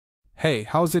Hey,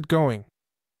 how's it going?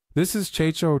 This is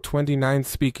Checho29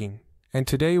 speaking, and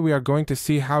today we are going to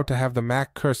see how to have the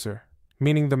Mac cursor,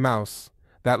 meaning the mouse,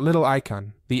 that little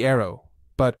icon, the arrow,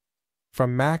 but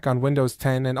from Mac on Windows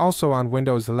 10 and also on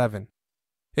Windows 11.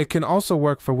 It can also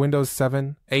work for Windows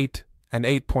 7, 8, and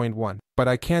 8.1, but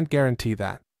I can't guarantee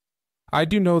that. I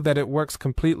do know that it works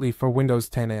completely for Windows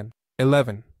 10 and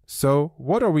 11, so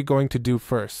what are we going to do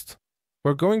first?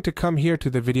 We're going to come here to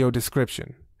the video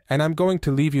description, and I'm going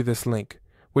to leave you this link,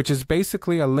 which is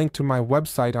basically a link to my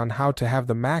website on how to have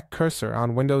the Mac cursor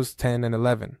on Windows 10 and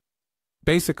 11.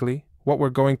 Basically, what we're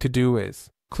going to do is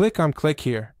click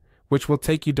here, which will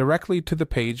take you directly to the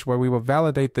page where we will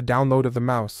validate the download of the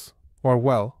mouse, or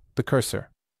well, the cursor.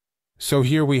 So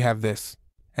here we have this,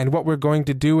 and what we're going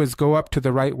to do is go up to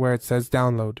the right where it says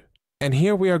download, and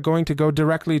here we are going to go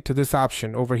directly to this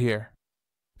option over here.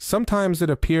 Sometimes it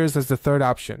appears as the third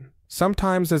option,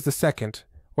 sometimes as the second,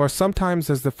 or sometimes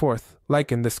as the fourth, like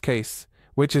in this case,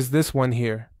 which is this one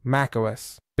here,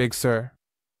 macOS Big Sur.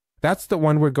 That's the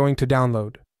one we're going to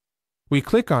download. We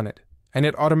click on it, and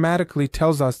it automatically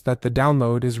tells us that the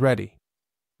download is ready.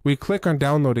 We click on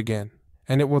download again,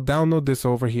 and it will download this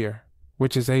over here,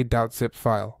 which is a .zip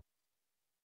file.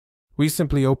 We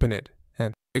simply open it,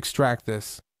 and extract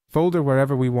this folder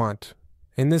wherever we want.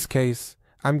 In this case,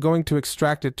 I'm going to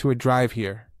extract it to a drive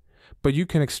here, but you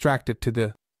can extract it to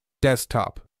the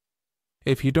desktop.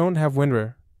 If you don't have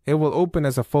WinRAR, it will open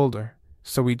as a folder,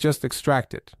 so we just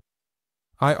extract it.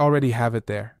 I already have it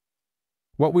there.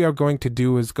 What we are going to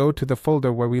do is go to the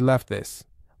folder where we left this,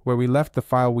 where we left the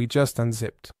file we just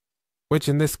unzipped, which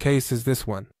in this case is this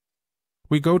one.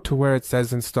 We go to where it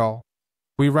says install.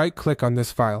 We right-click on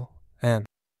this file, and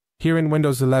here in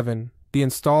Windows 11, the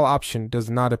install option does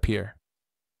not appear.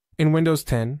 In Windows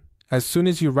 10, as soon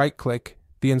as you right-click,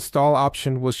 the install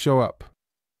option will show up.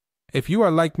 If you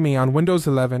are like me on Windows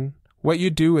 11, what you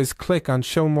do is click on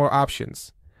Show More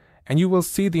Options, and you will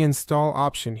see the install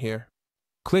option here.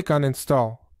 Click on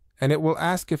Install, and it will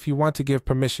ask if you want to give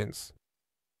permissions.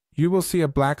 You will see a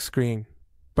black screen,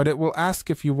 but it will ask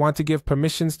if you want to give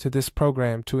permissions to this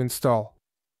program to install.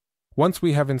 Once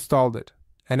we have installed it,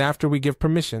 and after we give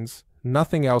permissions,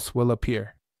 nothing else will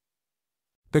appear.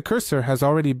 The cursor has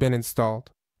already been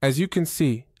installed. As you can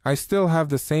see, I still have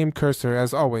the same cursor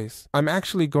as always. I'm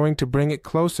actually going to bring it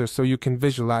closer so you can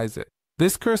visualize it.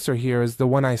 This cursor here is the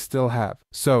one I still have.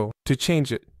 So, to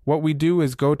change it, what we do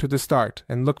is go to the start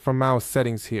and look for mouse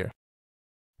settings here.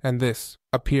 And this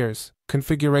appears,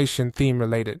 configuration theme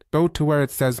related. Go to where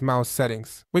it says mouse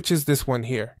settings, which is this one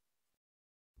here.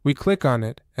 We click on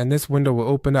it and this window will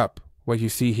open up, what you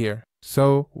see here.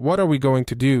 So, what are we going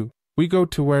to do? We go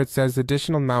to where it says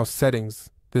additional mouse settings,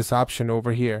 this option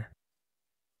over here.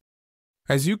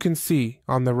 As you can see,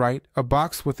 on the right, a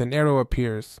box with an arrow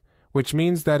appears, which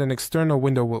means that an external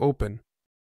window will open.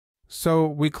 So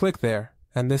we click there,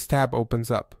 and this tab opens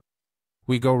up.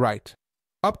 We go right,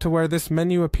 up to where this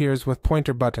menu appears with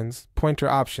pointer buttons, pointer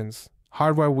options,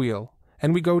 hardware wheel,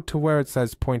 and we go to where it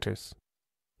says pointers.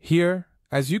 Here,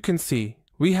 as you can see,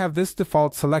 we have this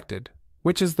default selected,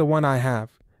 which is the one I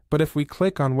have, but if we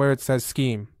click on where it says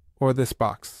scheme, or this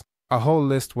box, a whole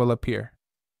list will appear.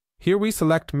 Here we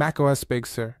select macOS Big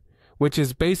Sur, which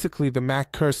is basically the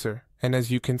Mac cursor, and as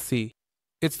you can see,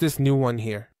 it's this new one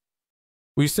here.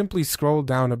 We simply scroll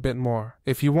down a bit more.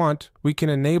 If you want, we can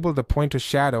enable the pointer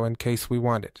shadow in case we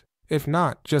want it. If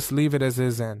not, just leave it as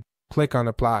is and click on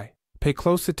apply. Pay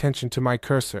close attention to my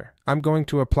cursor. I'm going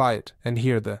to apply it, and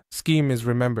here the scheme is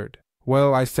remembered.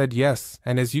 Well, I said yes,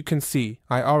 and as you can see,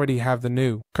 I already have the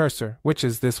new cursor, which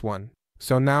is this one.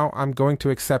 So now I'm going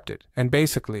to accept it, and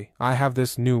basically, I have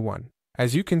this new one.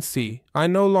 As you can see, I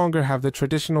no longer have the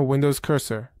traditional Windows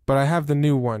cursor, but I have the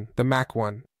new one, the Mac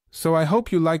one. So I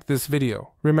hope you liked this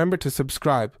video. Remember to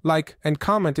subscribe, like, and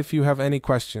comment if you have any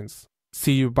questions.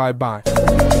 See you, bye-bye.